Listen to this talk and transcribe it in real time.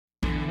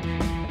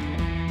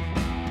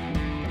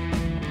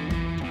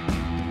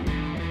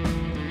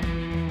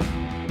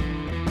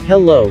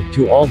Hello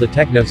to all the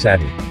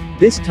techno-savvy.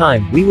 This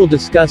time, we will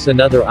discuss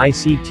another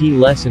ICT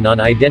lesson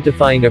on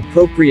identifying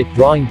appropriate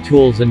drawing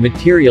tools and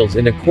materials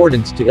in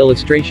accordance to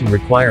illustration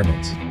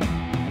requirements.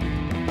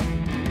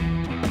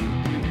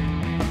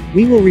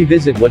 We will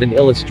revisit what an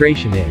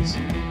illustration is.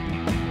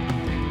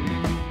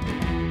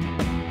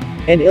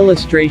 An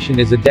illustration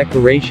is a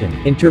declaration,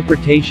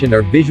 interpretation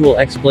or visual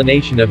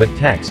explanation of a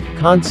text,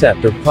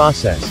 concept or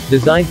process,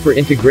 designed for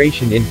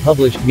integration in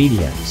published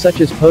media, such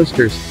as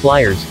posters,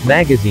 flyers,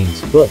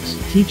 magazines, books,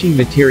 teaching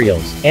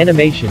materials,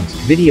 animations,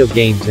 video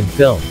games and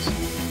films.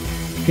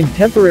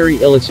 Contemporary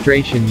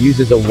illustration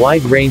uses a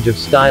wide range of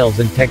styles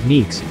and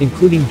techniques,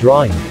 including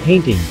drawing,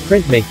 painting,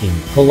 printmaking,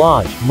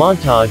 collage,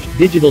 montage,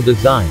 digital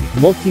design,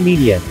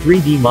 multimedia,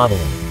 3D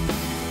modeling.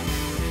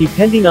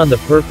 Depending on the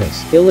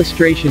purpose,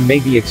 illustration may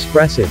be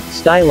expressive,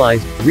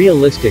 stylized,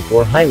 realistic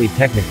or highly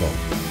technical.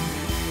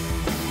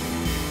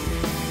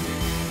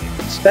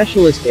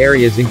 Specialist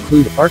areas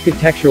include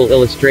architectural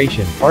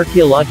illustration,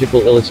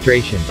 archaeological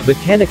illustration,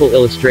 botanical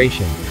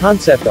illustration,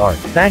 concept art,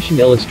 fashion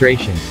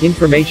illustration,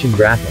 information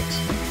graphics.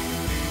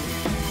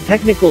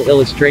 Technical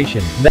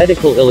illustration,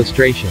 medical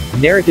illustration,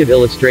 narrative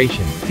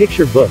illustration,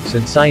 picture books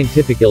and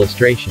scientific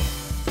illustration.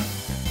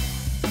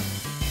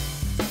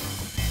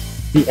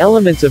 The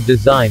elements of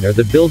design are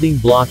the building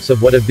blocks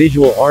of what a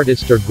visual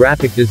artist or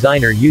graphic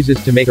designer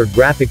uses to make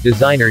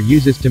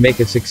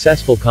a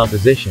successful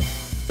composition.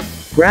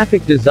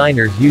 Graphic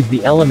designers use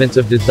the elements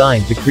of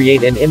design to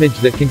create an image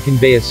that can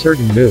convey a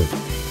certain mood.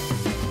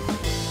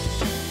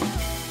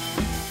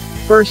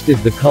 First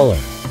is the color.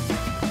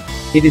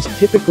 It is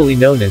typically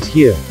known as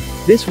hue.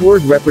 This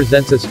word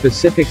represents a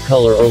specific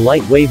color or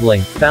light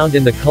wavelength found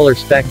in the color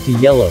spectrum to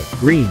yellow,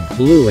 green,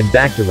 blue and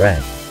back to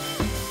red.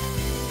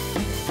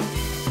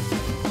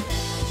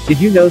 Did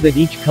you know that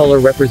each color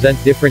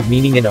represents different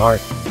meaning in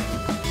art?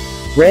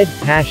 Red,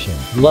 passion,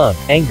 love,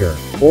 anger;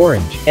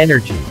 orange,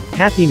 energy,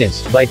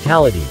 happiness,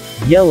 vitality;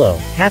 yellow,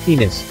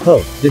 happiness,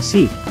 hope,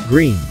 deceit;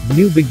 green,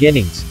 new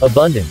beginnings,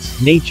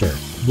 abundance, nature;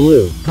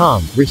 blue,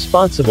 calm,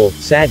 responsible,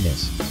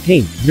 sadness;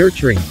 pink,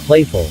 nurturing,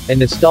 playful, and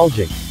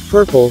nostalgic;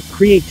 purple,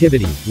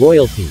 creativity,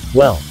 royalty,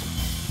 wealth;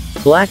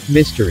 black,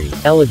 mystery,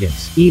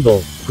 elegance,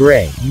 evil;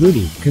 gray,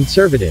 moody,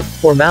 conservative,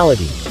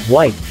 formality;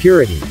 white,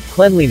 purity,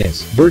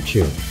 cleanliness,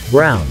 virtue;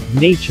 brown,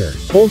 nature,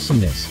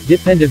 wholesomeness,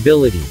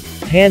 dependability;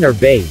 tan or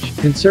beige,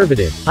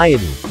 conservative,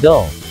 piety;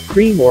 dull,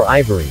 cream or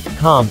ivory,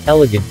 calm,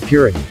 elegant,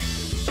 purity.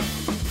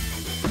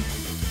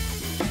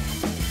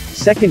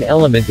 Second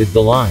element is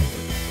the line.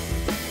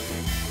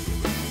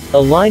 A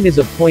line is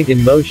a point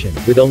in motion,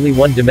 with only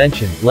one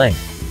dimension,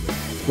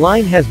 length.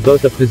 Line has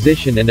both a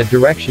position and a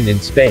direction in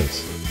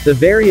space. The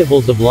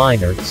variables of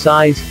line are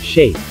size,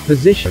 shape,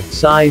 position,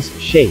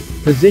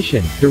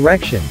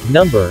 direction,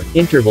 number,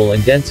 interval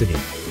and density.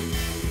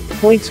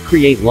 Points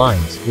create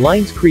lines,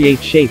 lines create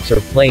shapes or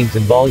planes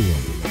and volume.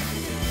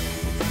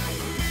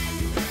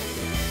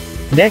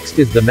 Next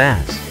is the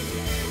mass.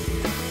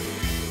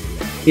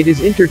 It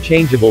is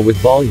interchangeable with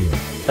volume.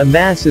 A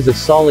mass is a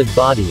solid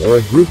body or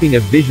a grouping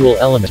of visual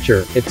elements,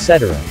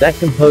 etc., that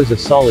compose a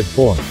solid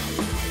form.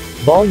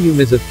 Volume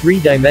is a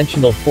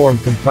three-dimensional form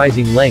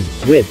comprising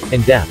length, width,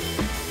 and depth.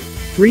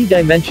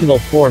 Three-dimensional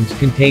forms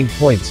contain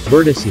points,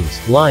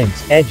 vertices,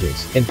 lines,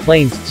 edges, and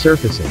planes,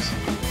 surfaces.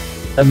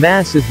 A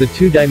mass is the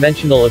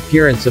two-dimensional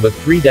appearance of a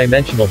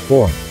three-dimensional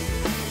form.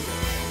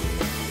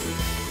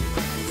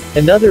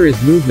 Another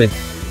is movement,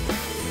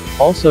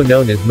 also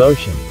known as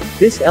motion.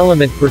 This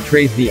element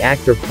portrays the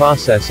act or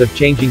process of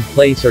changing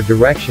place or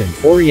direction,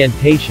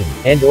 orientation,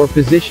 and/or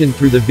position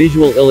through the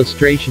visual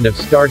illustration of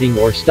starting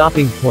or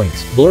stopping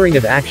points, blurring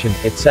of action,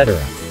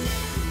 etc.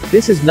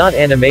 This is not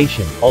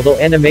animation, although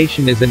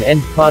animation is an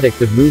end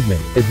product of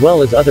movement, as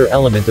well as other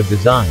elements of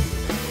design.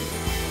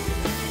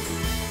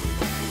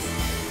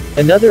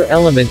 Another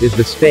element is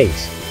the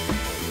space.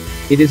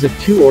 It is a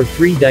two- or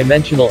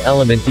three-dimensional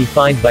element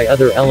defined by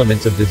other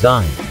elements of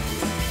design.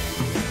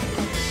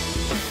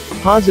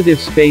 Positive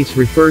space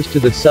refers to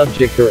the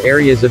subject or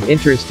areas of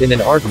interest in an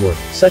artwork,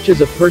 such as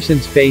a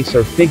person's face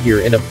or figure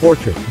in a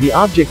portrait, the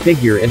object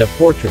figure in a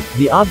portrait,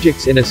 the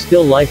objects in a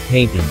still life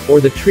painting, or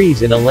the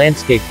trees in a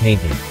landscape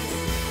painting.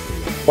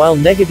 While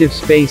negative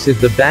space is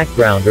the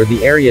background or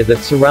the area that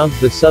surrounds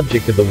the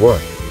subject of the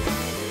work.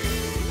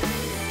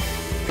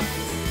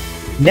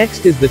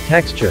 Next is the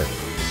texture,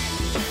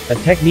 a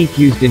technique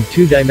used in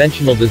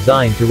two-dimensional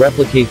design to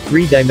replicate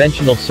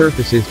three-dimensional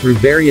surfaces through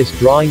various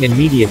drawing and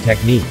media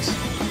techniques.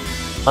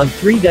 On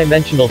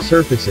three-dimensional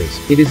surfaces,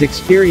 it is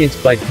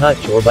experienced by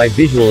touch or by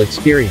visual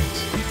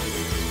experience.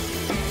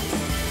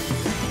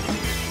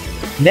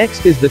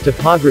 Next is the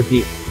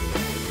typography,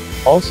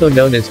 also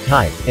known as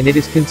type, and it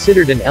is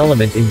considered an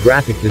element in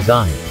graphic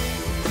design.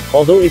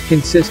 Although it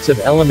consists of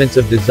elements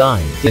of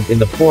design, in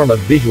the form of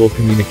visual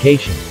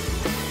communication.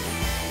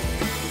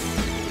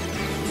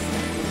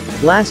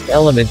 Last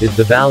element is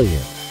the value.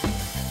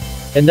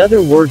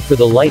 Another word for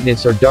the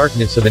lightness or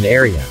darkness of an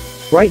area.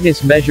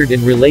 Brightness measured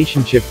in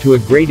relationship to a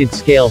graded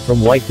scale from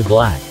white to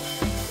black.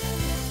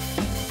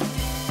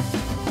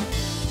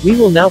 We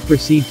will now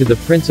proceed to the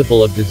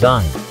principle of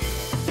design.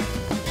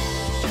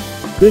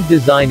 Good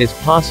design is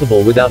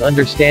possible without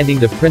understanding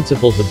the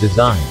principles of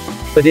design.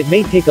 But it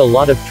may take a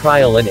lot of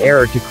trial and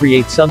error to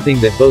create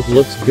something that both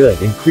looks good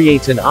and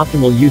creates an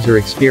optimal user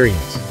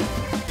experience.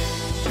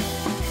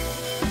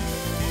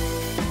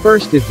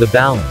 First is the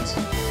balance.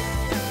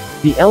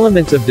 The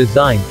elements of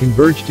design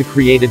converge to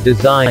create a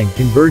design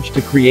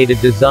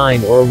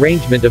or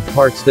arrangement of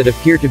parts that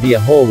appear to be a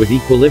whole with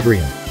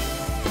equilibrium.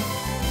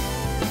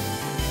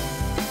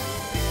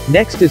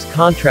 Next is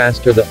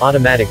contrast, or the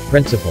automatic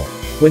principle.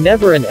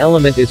 Whenever an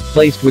element is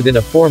placed within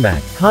a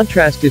format,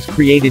 contrast is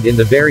created in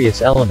the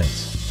various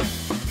elements.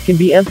 Can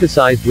be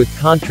emphasized with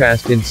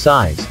contrast in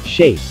size,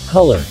 shape,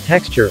 color,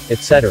 texture,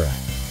 etc.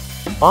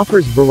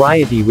 Offers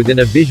variety within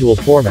a visual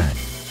format.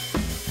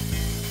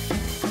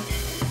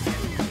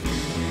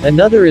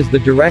 Another is the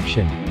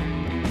direction,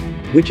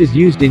 which is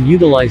used in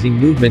utilizing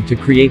movement to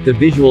create the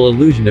visual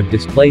illusion of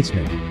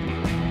displacement.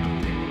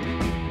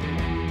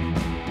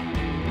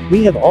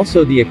 We have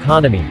also the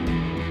economy,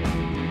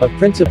 a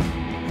principle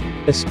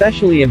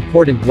especially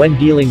important when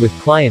dealing with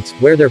clients,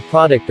 where their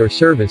product or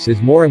service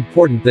is more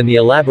important than the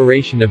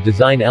elaboration of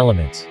design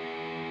elements.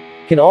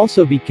 Can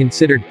also be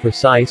considered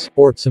precise,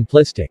 or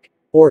simplistic.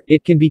 Or,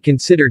 it can be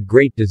considered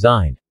great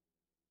design.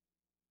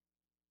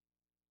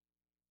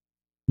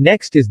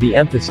 Next is the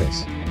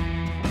emphasis.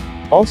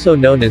 Also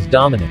known as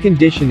dominant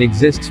condition,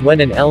 exists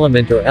when an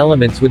element or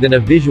elements within a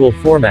visual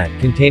format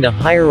contain a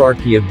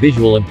hierarchy of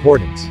visual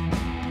importance.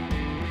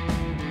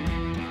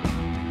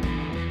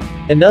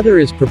 Another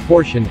is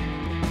proportion,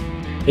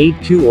 a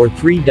two- or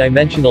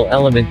three-dimensional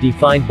element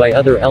defined by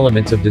other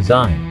elements of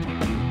design.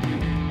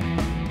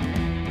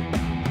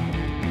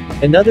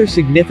 Another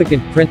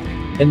significant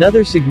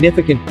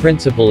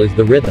principle is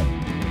the rhythm.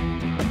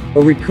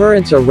 A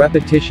recurrence or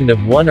repetition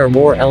of one or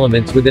more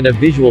elements within a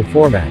visual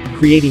format,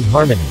 creating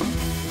harmony.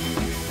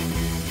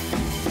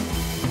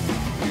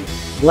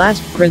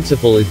 Last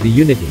principle is the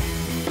unity.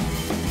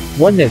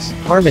 Oneness,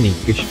 harmony,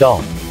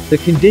 Gestalt. The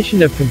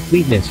condition of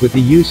completeness with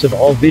the use of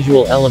all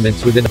visual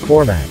elements within a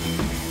format.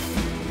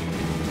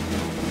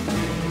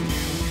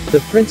 The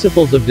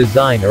principles of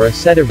design are a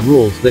set of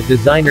rules that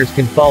designers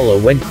can follow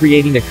when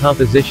creating a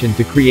composition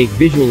to create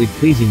visually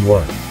pleasing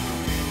work.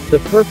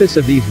 The purpose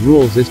of these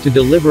rules is to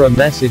deliver a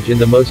message in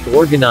the most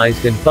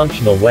organized and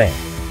functional way.